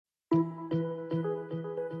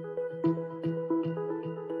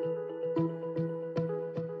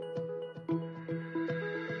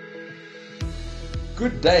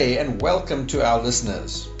Good day and welcome to our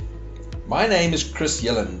listeners. My name is Chris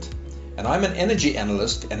Yelland and I'm an energy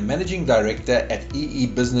analyst and managing director at EE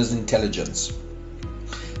Business Intelligence.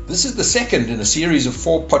 This is the second in a series of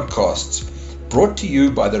 4 podcasts brought to you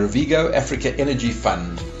by the Revigo Africa Energy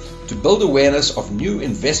Fund to build awareness of new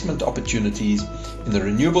investment opportunities in the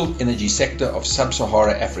renewable energy sector of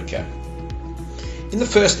sub-Sahara Africa. In the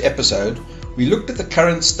first episode, we looked at the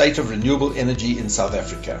current state of renewable energy in South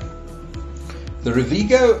Africa. The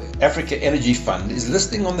Revigo Africa Energy Fund is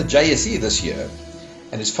listing on the JSE this year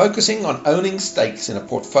and is focusing on owning stakes in a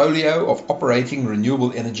portfolio of operating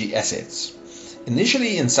renewable energy assets,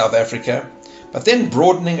 initially in South Africa, but then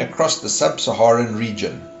broadening across the sub-Saharan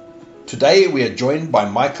region. Today we are joined by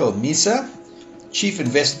Michael Misa, Chief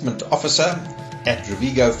Investment Officer at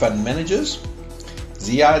Revigo Fund Managers,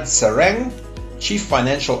 Ziad Sarang, Chief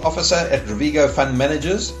Financial Officer at Revigo Fund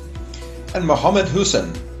Managers, and Mohammed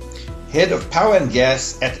Hussein, Head of Power and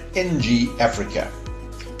Gas at NG Africa,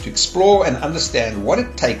 to explore and understand what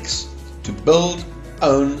it takes to build,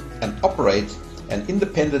 own and operate an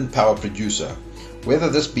independent power producer, whether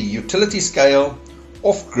this be utility scale,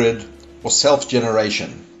 off-grid or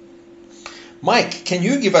self-generation. Mike, can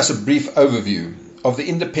you give us a brief overview of the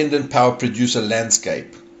independent power producer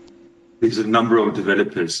landscape? There's a number of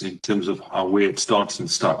developers in terms of where it starts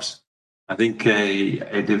and stops. I think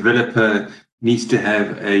a developer needs to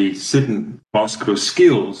have a certain basket of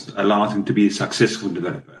skills that allows him to be a successful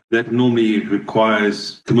developer. That normally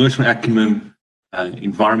requires commercial acumen,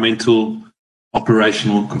 environmental,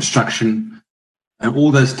 operational, construction, and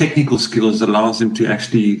all those technical skills allows him to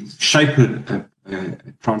actually shape a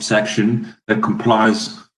transaction that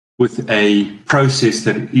complies with a process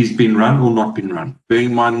that is being run or not been run.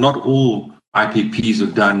 Bearing in mind, not all IPPs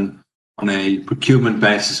are done on a procurement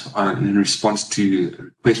basis in response to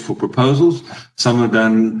requests for proposals. Some are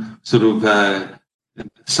done sort of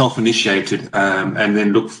self-initiated and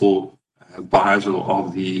then look for buyers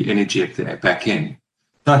of the energy at the back end.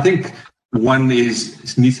 So I think one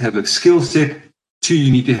is needs to have a skill set. 2,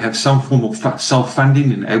 you need to have some form of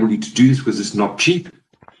self-funding and able to do this because it's not cheap.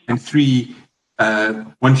 And 3, I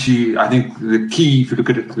think the key, if you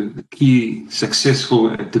look at it, the key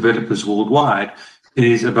successful developers worldwide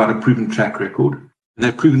is about a proven track record. And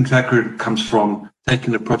that proven track record comes from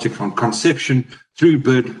taking a project from conception through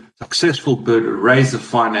bid, successful bid, raise the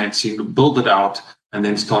financing, build it out, and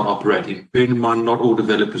then start operating. Bear in mind, not all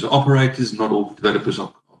developers are operators, not all developers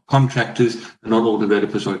are contractors, and not all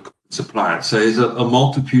developers are suppliers. So there's a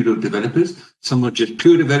multitude of developers. Some are just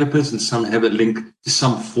pure developers, and some have a link to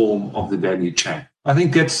some form of the value chain. I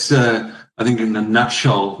think that's, in a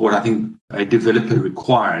nutshell, what I think a developer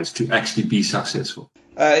requires to actually be successful.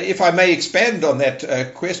 If I may expand on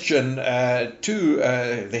that question to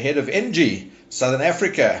the head of NG, Southern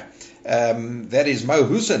Africa, that is Mo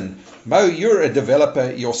Hussein. Mo, you're a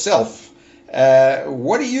developer yourself.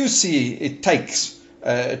 What do you see it takes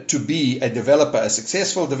to be a developer, a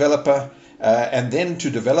successful developer, and then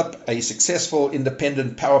to develop a successful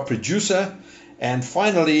independent power producer? And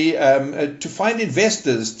finally, to find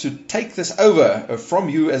investors to take this over from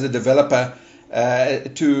you as a developer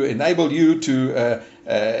to enable you to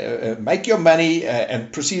make your money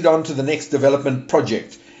and proceed on to the next development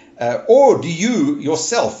project. Or do you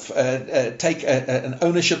yourself take an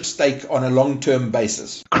ownership stake on a long-term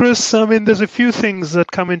basis? Chris, there's a few things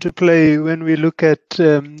that come into play when we look at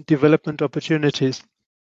development opportunities.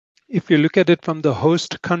 If you look at it from the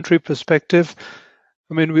host country perspective,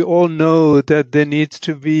 we all know that there needs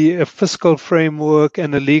to be a fiscal framework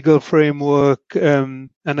and a legal framework and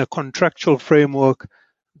a contractual framework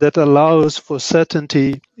that allows for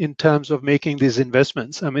certainty in terms of making these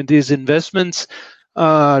investments. These investments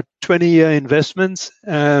are 20-year investments,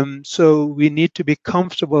 so we need to be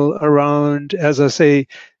comfortable around, as I say,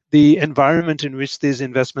 the environment in which these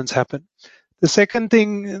investments happen. The second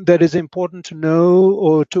thing that is important to know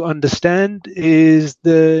or to understand is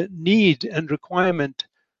the need and requirement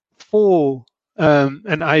for an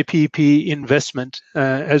IPP investment.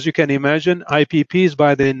 As you can imagine, IPPs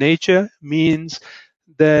by their nature means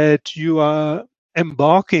that you are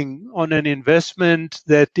embarking on an investment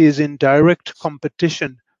that is in direct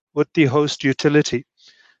competition with the host utility.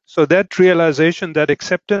 So that realization, that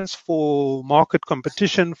acceptance for market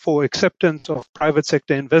competition, for acceptance of private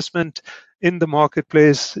sector investment in the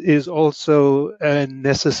marketplace is also a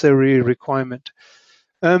necessary requirement.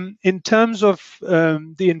 In terms of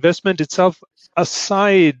the investment itself,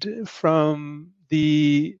 aside from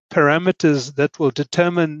the parameters that will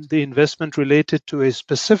determine the investment related to a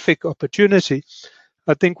specific opportunity,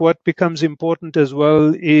 I think what becomes important as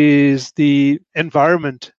well is the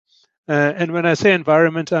environment. And when I say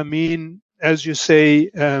environment, I mean as you say,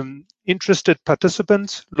 interested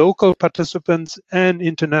participants, local participants, and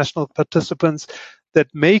international participants that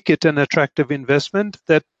make it an attractive investment,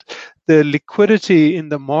 that the liquidity in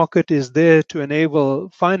the market is there to enable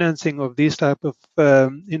financing of these type of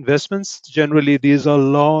investments. Generally, these are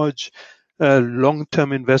large,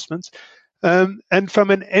 long-term investments. And from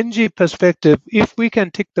an NG perspective, if we can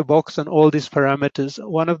tick the box on all these parameters,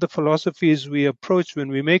 one of the philosophies we approach when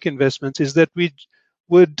we make investments is that we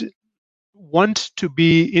would want to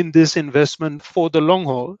be in this investment for the long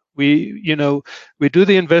haul. We do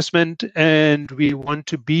the investment and we want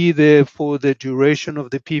to be there for the duration of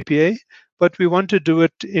the PPA, but we want to do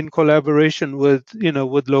it in collaboration with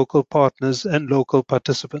local partners and local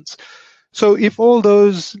participants. So if all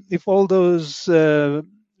those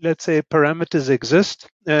let's say parameters exist,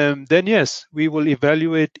 then yes, we will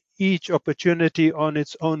evaluate each opportunity on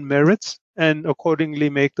its own merits and accordingly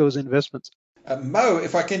make those investments. Mo,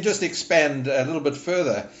 if I can just expand a little bit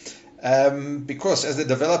further, because as a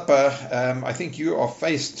developer, I think you are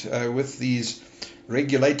faced with these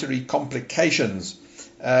regulatory complications.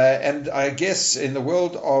 And I guess in the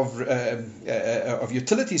world of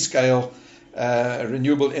utility scale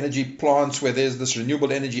renewable energy plants where there's this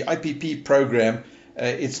renewable energy IPP program,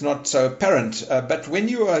 it's not so apparent. But when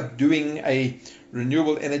you are doing a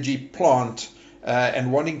renewable energy plant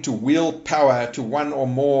and wanting to wheel power to one or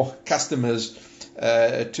more customers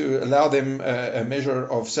to allow them a measure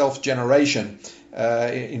of self-generation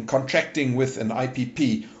in contracting with an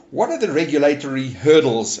IPP, what are the regulatory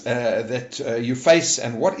hurdles that you face,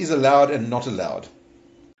 and what is allowed and not allowed?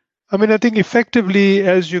 I mean, I think effectively,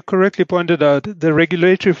 as you correctly pointed out, the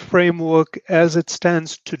regulatory framework as it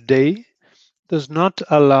stands today does not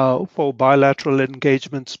allow for bilateral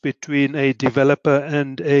engagements between a developer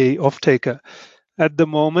and a off-taker. At the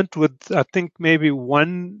moment, with I think maybe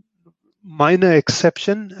one minor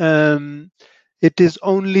exception, it is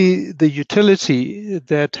only the utility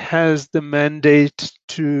that has the mandate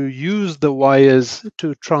to use the wires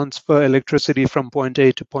to transfer electricity from point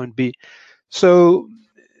A to point B. So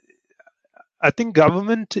I think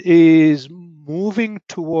government is moving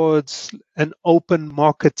towards an open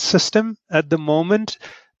market system. At the moment,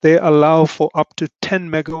 they allow for up to 10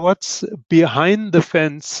 megawatts behind the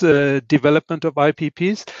fence development of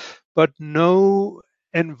IPPs, but no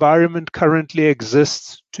environment currently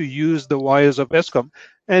exists to use the wires of Eskom.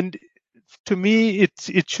 And to me,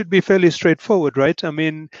 it should be fairly straightforward, right? I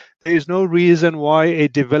mean, there is no reason why a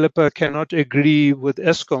developer cannot agree with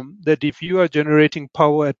Eskom that if you are generating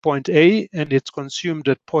power at point A and it's consumed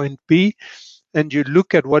at point B, and you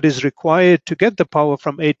look at what is required to get the power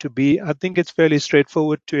from A to B, I think it's fairly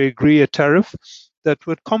straightforward to agree a tariff that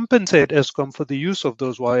would compensate Eskom for the use of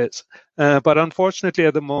those wires. But unfortunately,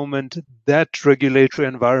 at the moment, that regulatory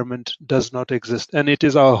environment does not exist. And it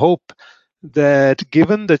is our hope that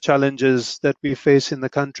given the challenges that we face in the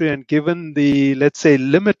country and given the, let's say,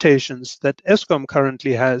 limitations that Eskom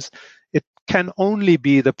currently has, it can only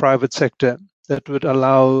be the private sector that would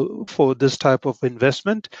allow for this type of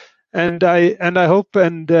investment. And I hope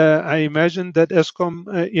and I imagine that Eskom,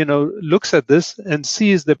 looks at this and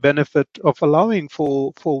sees the benefit of allowing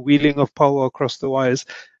for wheeling of power across the wires.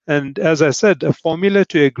 And as I said, a formula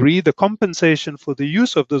to agree the compensation for the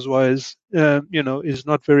use of those wires, is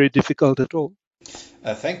not very difficult at all.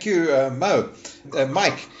 Thank you, Mo.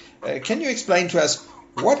 Mike, can you explain to us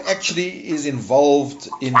what actually is involved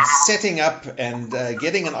in setting up and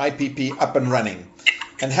getting an IPP up and running?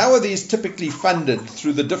 And how are these typically funded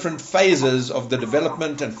through the different phases of the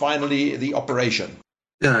development and finally the operation?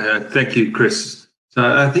 Yeah, thank you, Chris. So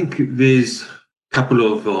I think there's a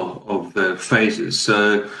couple of phases.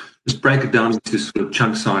 So let's break it down into sort of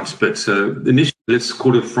chunk size bits. So initially, let's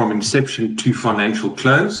call it from inception to financial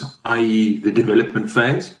close, i.e. the development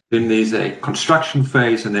phase. Then there's a construction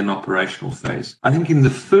phase and then operational phase. I think in the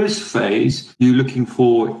first phase, you're looking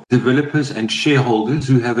for developers and shareholders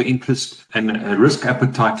who have an interest and a risk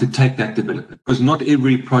appetite to take that development. Because not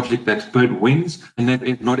every project that's built wins,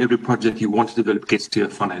 and not every project you want to develop gets to a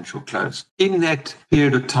financial close. In that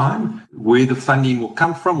period of time, where the funding will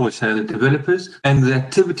come from, will say the developers, and the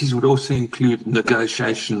activities would also include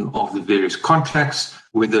negotiation of the various contracts,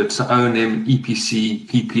 whether it's O&M, EPC,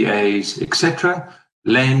 PPAs, etc.,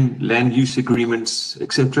 land use agreements,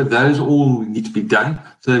 etc. Those all need to be done.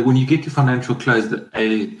 So when you get to financial close,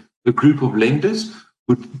 a group of lenders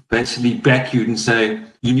would basically back you and say,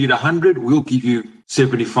 you need 100, we'll give you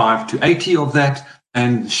 75 to 80 of that,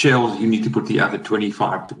 and Shell, you need to put the other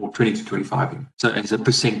 25 or 20 to 25 in. So as a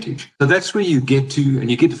percentage. So that's where you get to, and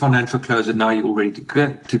you get to financial close, and now you're all ready to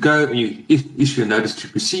go, and you issue a notice to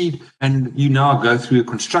proceed, and you now go through a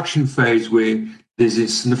construction phase where There's a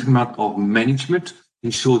significant amount of management,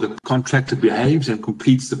 ensure the contractor behaves and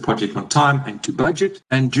completes the project on time and to budget.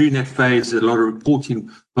 And during that phase, a lot of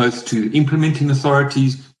reporting both to implementing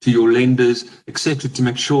authorities, to your lenders, etc., to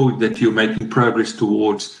make sure that you're making progress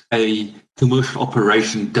towards a commercial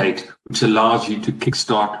operation date, which allows you to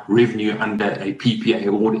kickstart revenue under a PPA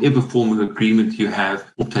or whatever form of agreement you have,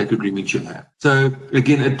 or take agreement you have. So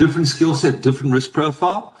again, a different skill set, different risk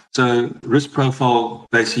profile. So risk profile,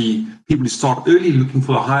 basically people who start early looking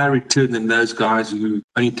for a higher return than those guys who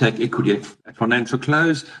only take equity at financial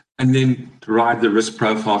close, and then to ride the risk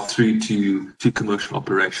profile through to commercial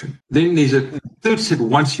operation. Then there's a third set,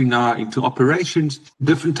 once you now into operations,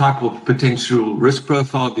 different type of potential risk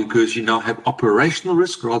profile, because you now have operational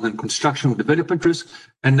risk rather than construction or development risk.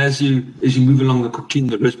 And as you move along the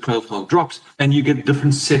continuum, the risk profile drops, and you get a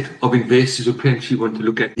different set of investors who potentially want to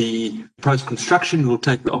look at the post-construction, will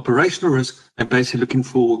take the operational risk and basically looking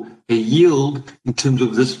for a yield in terms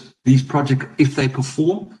of these projects. If they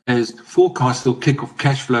perform as forecast, they'll kick off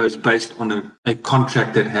cash flows based on a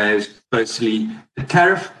contract that has basically a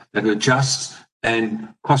tariff that adjusts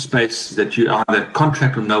and cost base that you either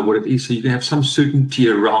contract or know what it is. So you can have some certainty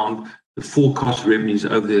around the forecast revenues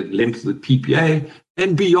over the length of the PPA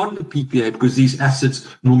and beyond the PPA, because these assets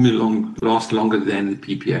normally last longer than the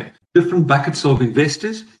PPA. Different buckets of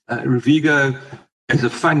investors. Revigo as a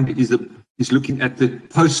fund is looking at the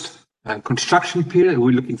post-construction period.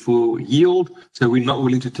 We're looking for yield, so we're not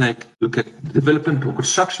willing to look at development or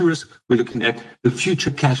construction risk. We're looking at the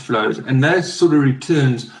future cash flows, and those sort of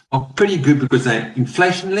returns are pretty good because they're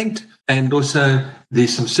inflation linked, and also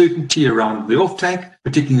there's some certainty around the offtake,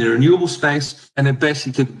 particularly in the renewable space, and they're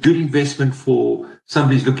basically a good investment for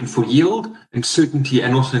somebody who's looking for yield and certainty,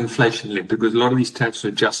 and also inflation linked, because a lot of these taxes are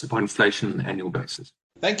adjusted by inflation on an annual basis.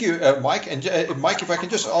 Thank you, Mike. And Mike, if I can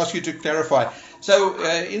just ask you to clarify. So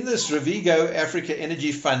in this Revigo Africa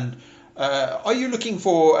Energy Fund, are you looking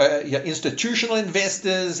for institutional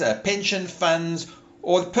investors, pension funds,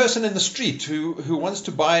 or the person in the street who wants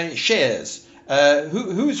to buy shares?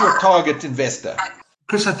 Who's your target investor?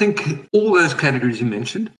 Chris, I think all those categories you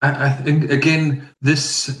mentioned. I think, again, the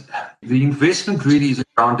investment really is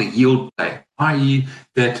around a yield play, i.e.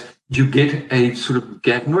 that you get a sort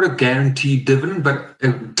of, not a guaranteed dividend, but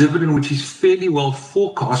a dividend which is fairly well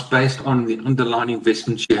forecast based on the underlying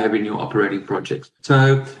investments you have in your operating projects.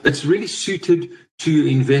 So it's really suited to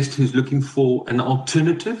investors who's looking for an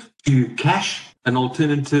alternative to cash, an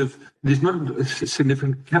alternative. There's not a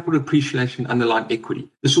significant capital appreciation underlying equity.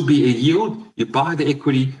 This will be a yield. You buy the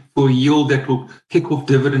equity for a yield that will kick off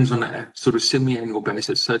dividends on a sort of semi-annual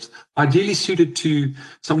basis. So it's ideally suited to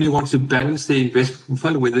somebody who wants to balance their investment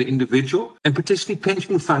portfolio, whether individual, and potentially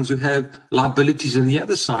pension funds who have liabilities on the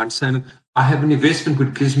other side, saying, I have an investment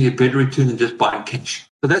which gives me a better return than just buying cash.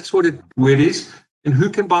 So that's where it is. And who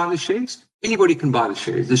can buy the shares? Anybody can buy the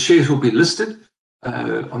shares. The shares will be listed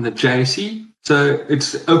on the JSE. So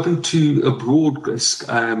it's open to a broad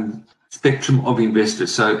spectrum of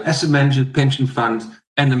investors. So asset managers, pension funds,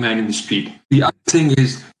 and the man in the street. The other thing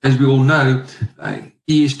is, as we all know,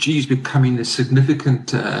 ESG is becoming a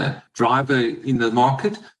significant driver in the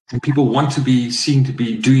market, and people want to be seen to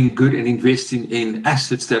be doing good and investing in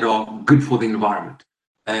assets that are good for the environment.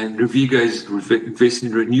 And Revigo is investing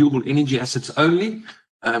in renewable energy assets only.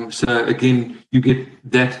 So again, you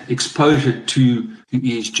get that exposure to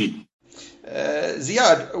ESG.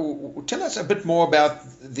 Ziad, tell us a bit more about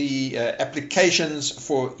the applications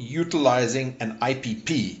for utilizing an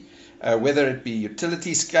IPP, whether it be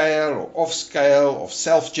utility scale or off scale or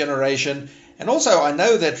self-generation. And also, I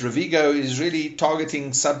know that Revigo is really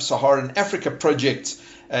targeting sub-Saharan Africa projects.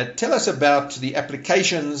 Tell us about the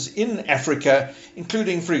applications in Africa,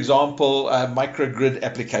 including, for example, microgrid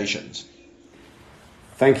applications.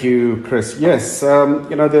 Thank you, Chris. Yes,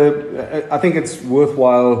 I think it's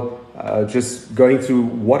worthwhile just going through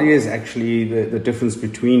what is actually the difference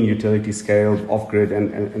between utility scale, off-grid,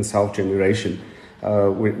 and self-generation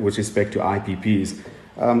with respect to IPPs.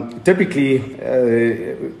 Typically,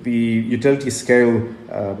 the utility scale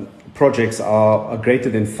projects are greater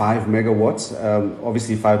than 5 megawatts.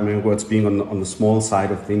 Obviously, 5 megawatts being on the small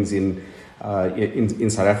side of things in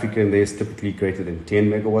South Africa, and there's typically greater than 10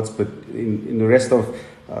 megawatts. But in the rest of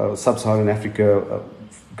sub-Saharan Africa,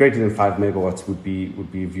 greater than 5 megawatts would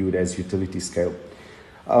be viewed as utility scale.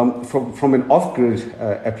 From an off-grid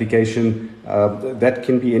application, that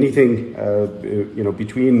can be anything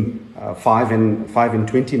between 5 and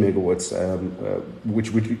 20 megawatts,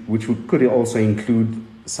 which could also include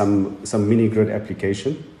some mini grid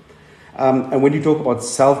application. And when you talk about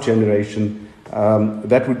self-generation,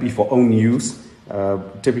 that would be for own use,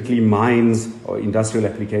 typically mines or industrial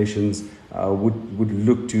applications would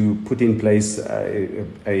look to put in place a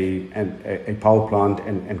power plant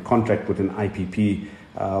and contract with an IPP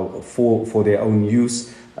for their own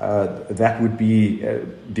use. That would be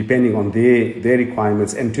depending on their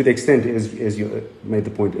requirements, and to the extent, as you made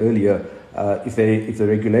the point earlier, if the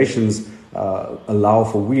regulations allow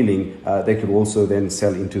for wheeling, they could also then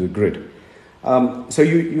sell into the grid. So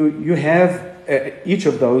you have each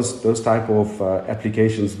of those type of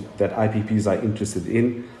applications that IPPs are interested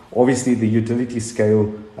in. Obviously, the utility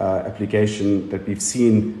scale application that we've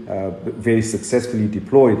seen very successfully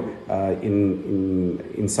deployed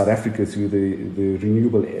in South Africa through the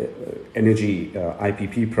Renewable Energy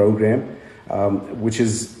IPP program, which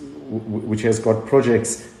has got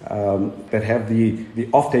projects that have the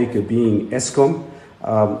off-taker being Eskom,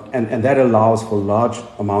 and that allows for large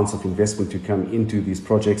amounts of investment to come into these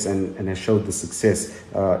projects and has showed the success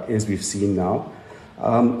as we've seen now.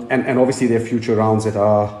 And obviously there are future rounds that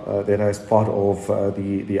are as part of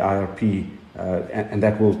the IRP, and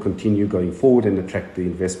that will continue going forward and attract the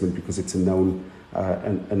investment because it's a known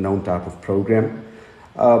type of program.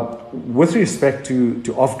 With respect to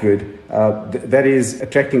off-grid, that is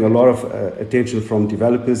attracting a lot of attention from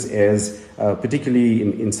developers, as particularly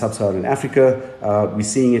in sub-Saharan Africa, we're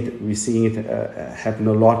seeing it happen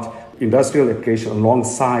a lot. Industrial application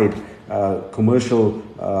alongside commercial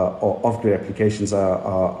or off-grid applications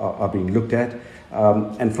are being looked at,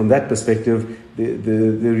 and from that perspective, the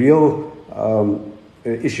real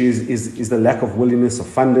issue is the lack of willingness of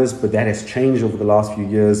funders, but that has changed over the last few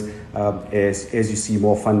years as you see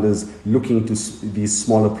more funders looking to these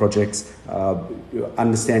smaller projects,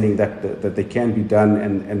 understanding that they can be done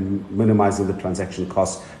and minimizing the transaction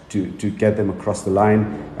costs to get them across the line.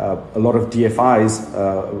 A lot of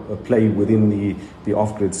DFIs play within the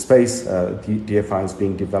off-grid space, DFIs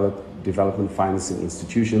being development financing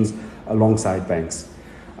institutions alongside banks.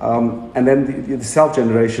 And then the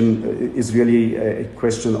self-generation is really a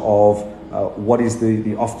question of what is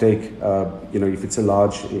the offtake. If it's a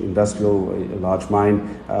large industrial, a large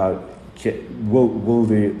mine, will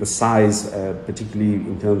the size, particularly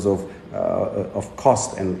in terms of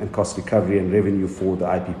cost and cost recovery and revenue for the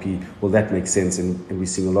IPP, will that make sense? And we're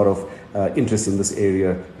seeing a lot of interest in this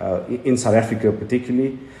area in South Africa,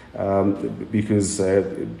 particularly. Because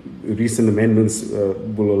recent amendments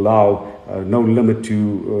will allow no limit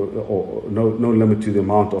to the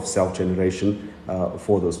amount of self-generation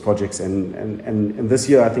for those projects, and this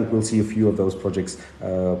year I think we'll see a few of those projects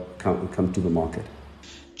come to the market.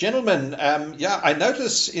 Gentlemen, I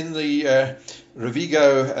notice in the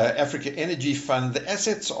Revigo Africa Energy Fund, the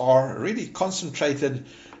assets are really concentrated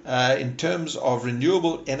in terms of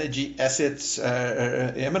renewable energy assets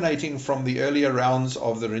emanating from the earlier rounds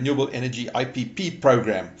of the Renewable Energy IPP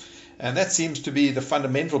program. And that seems to be the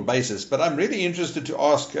fundamental basis. But I'm really interested to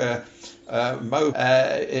ask Mo,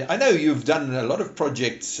 I know you've done a lot of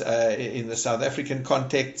projects in the South African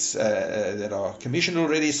context that are commissioned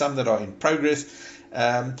already, some that are in progress.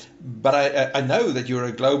 But I know that you're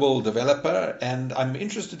a global developer, and I'm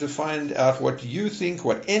interested to find out what you think,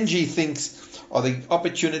 what ENGIE thinks are the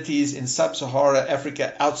opportunities in sub-Saharan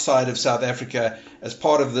Africa outside of South Africa as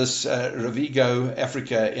part of this Revigo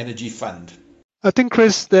Africa Energy Fund. I think,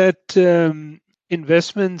 Chris, that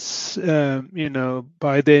investments,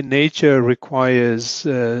 by their nature requires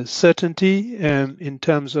certainty in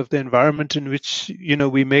terms of the environment in which,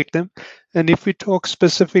 we make them. And if we talk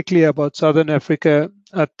specifically about Southern Africa,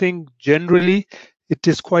 I think generally it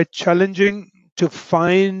is quite challenging to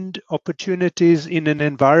find opportunities in an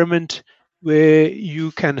environment where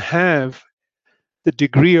you can have the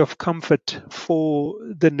degree of comfort for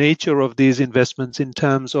the nature of these investments in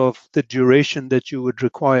terms of the duration that you would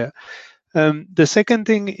require. The second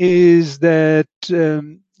thing is that,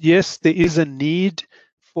 yes, there is a need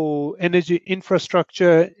for energy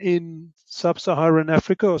infrastructure in sub-Saharan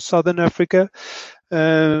Africa or Southern Africa,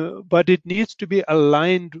 but it needs to be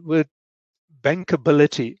aligned with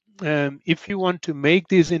bankability. If you want to make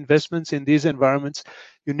these investments in these environments,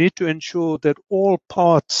 you need to ensure that all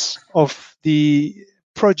parts of the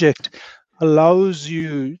project allows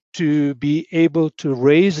you to be able to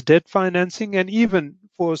raise debt financing, and even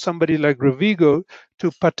for somebody like Revigo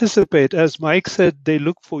to participate. As Mike said, they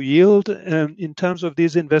look for yield in terms of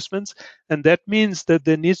these investments, and that means that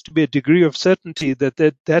there needs to be a degree of certainty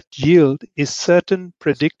that yield is certain,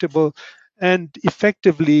 predictable, and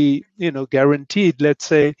effectively, guaranteed, let's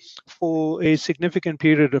say, for a significant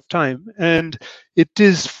period of time. And it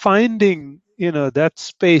is finding, that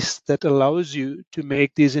space that allows you to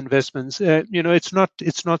make these investments.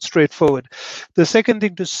 It's not straightforward. The second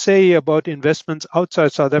thing to say about investments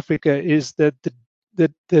outside South Africa is that the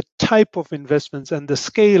the type of investments and the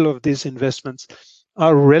scale of these investments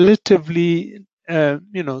are relatively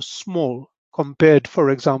small compared, for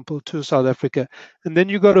example, to South Africa. And then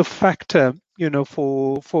you got to factor,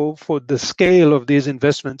 for the scale of these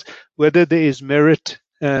investments, whether there is merit,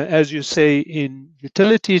 as you say, in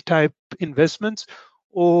utility type investments,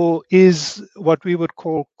 or is what we would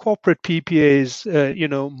call corporate PPAs,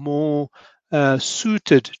 more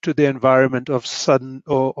suited to the environment of Southern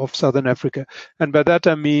Africa. And by that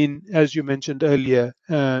I mean, as you mentioned earlier,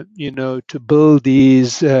 to build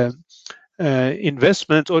these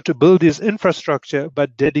investments or to build this infrastructure,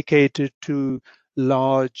 but dedicated to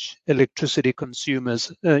large electricity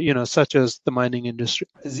consumers, such as the mining industry.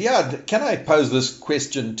 Ziad, can I pose this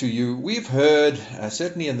question to you? We've heard,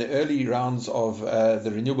 certainly in the early rounds of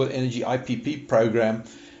the Renewable Energy IPP program,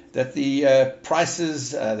 that the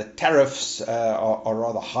prices, the tariffs are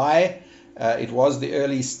rather high. It was the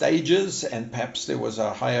early stages, and perhaps there was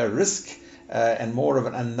a higher risk and more of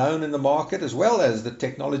an unknown in the market, as well as the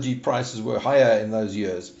technology prices were higher in those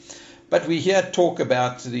years. But we hear talk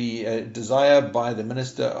about the desire by the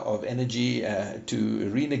Minister of Energy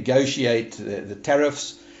to renegotiate the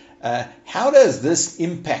tariffs. How does this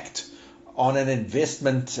impact on an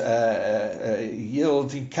investment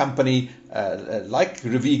yielding company like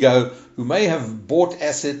Revigo, who may have bought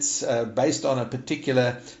assets based on a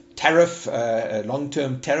particular tariff, a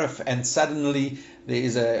long-term tariff, and suddenly there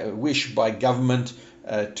is a wish by government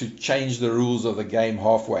to change the rules of the game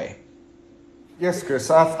halfway? Yes, Chris.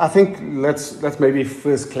 I think let's maybe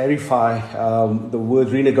first clarify. The word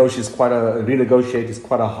renegotiate is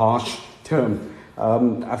quite a harsh term.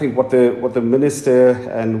 I think what the minister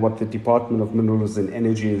and what the Department of Minerals and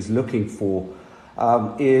Energy is looking for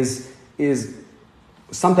is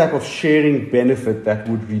some type of sharing benefit that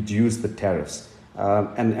would reduce the tariffs.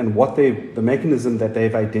 And what the mechanism that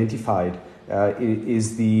they've identified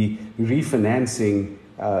is the refinancing,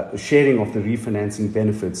 sharing of the refinancing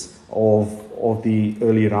benefits of the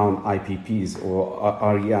early round IPPs or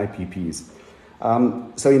REIPPs.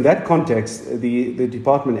 So in that context, the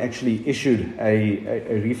department actually issued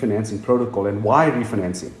a refinancing protocol. And why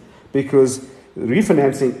refinancing? Because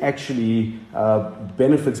refinancing actually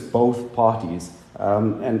benefits both parties.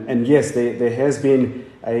 And yes, there has been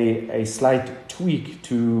a slight tweak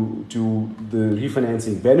to the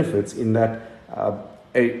refinancing benefits in that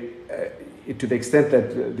to the extent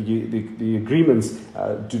that the agreements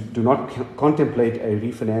do not contemplate a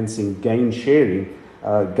refinancing gain sharing,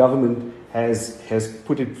 government has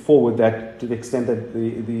put it forward that to the extent that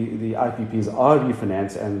the IPPs are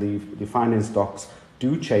refinanced and the finance stocks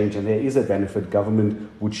do change and there is a benefit, government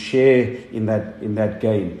would share in that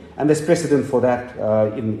gain. And there's precedent for that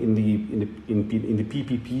in the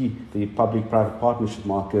PPP, the public-private partnership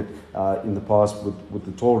market, in the past with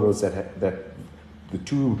the toll roads that the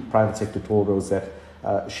two private sector toll roads that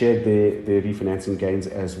shared their refinancing gains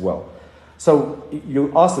as well. So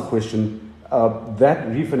you asked the question, that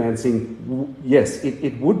refinancing, yes,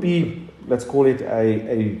 it would be, let's call it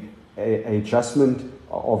a adjustment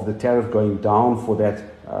of the tariff going down for that,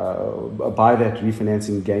 by that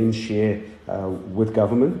refinancing gain share with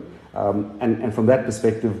government. And from that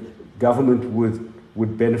perspective, government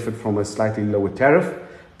would benefit from a slightly lower tariff,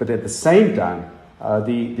 but at the same time,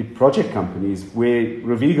 the project companies where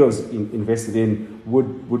Revigo's invested in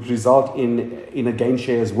would result in a gain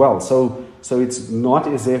share as well. So it's not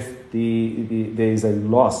as if there is a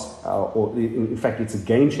loss, or in fact it's a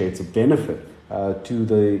gain share, it's a benefit to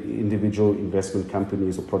the individual investment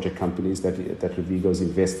companies or project companies that Revigo's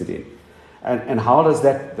invested in. And how does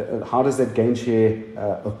that gain share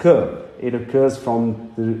occur? It occurs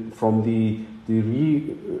from the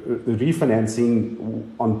refinancing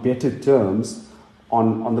on better terms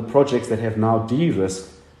on the projects that have now de-risked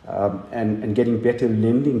and getting better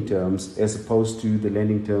lending terms as opposed to the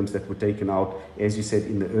lending terms that were taken out, as you said,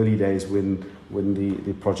 in the early days when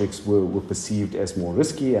the projects were perceived as more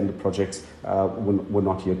risky and the projects were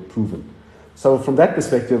not yet proven. So from that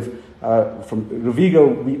perspective, from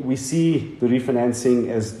Revigo, we see the refinancing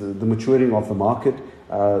as the maturing of the market.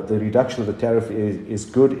 The reduction of the tariff is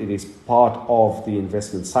good. It is part of the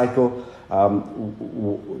investment cycle.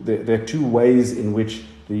 There are two ways in which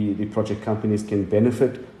the project companies can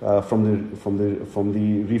benefit from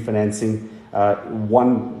the refinancing.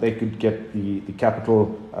 One, they could get the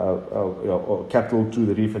capital or capital through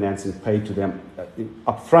the refinancing paid to them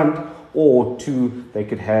upfront, or two, they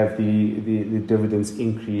could have the dividends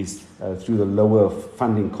increased through the lower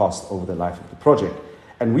funding cost over the life of the project.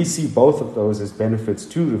 And we see both of those as benefits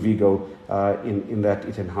to Revigo in that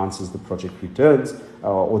it enhances the project returns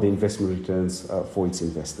or the investment returns for its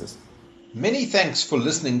investors. Many thanks for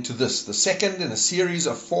listening to this, the second in a series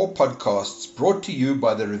of 4 podcasts brought to you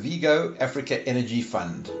by the Revigo Africa Energy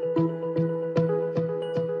Fund.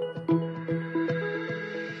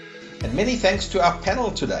 And many thanks to our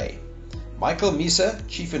panel today. Michael Misa,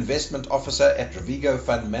 Chief Investment Officer at Revigo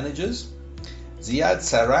Fund Managers, Ziad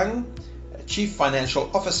Sarang, Chief Financial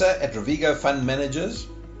Officer at Revigo Fund Managers,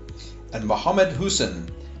 and Mohammed Hussein,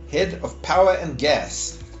 Head of Power and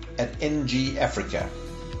Gas at NG Africa.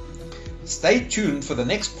 Stay tuned for the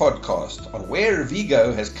next podcast on where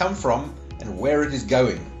Revigo has come from and where it is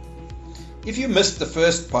going. If you missed the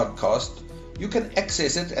first podcast, you can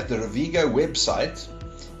access it at the Revigo website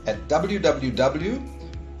at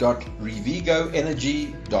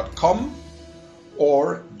www.revigoenergy.com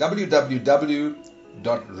or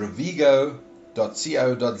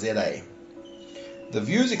www.revigo.co.za. The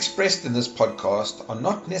views expressed in this podcast are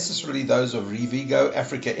not necessarily those of Revigo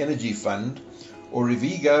Africa Energy Fund or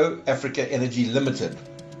Revigo Africa Energy Limited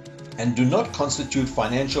and do not constitute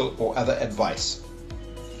financial or other advice.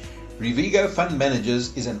 Revigo Fund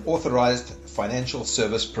Managers is an authorized financial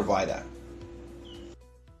service provider.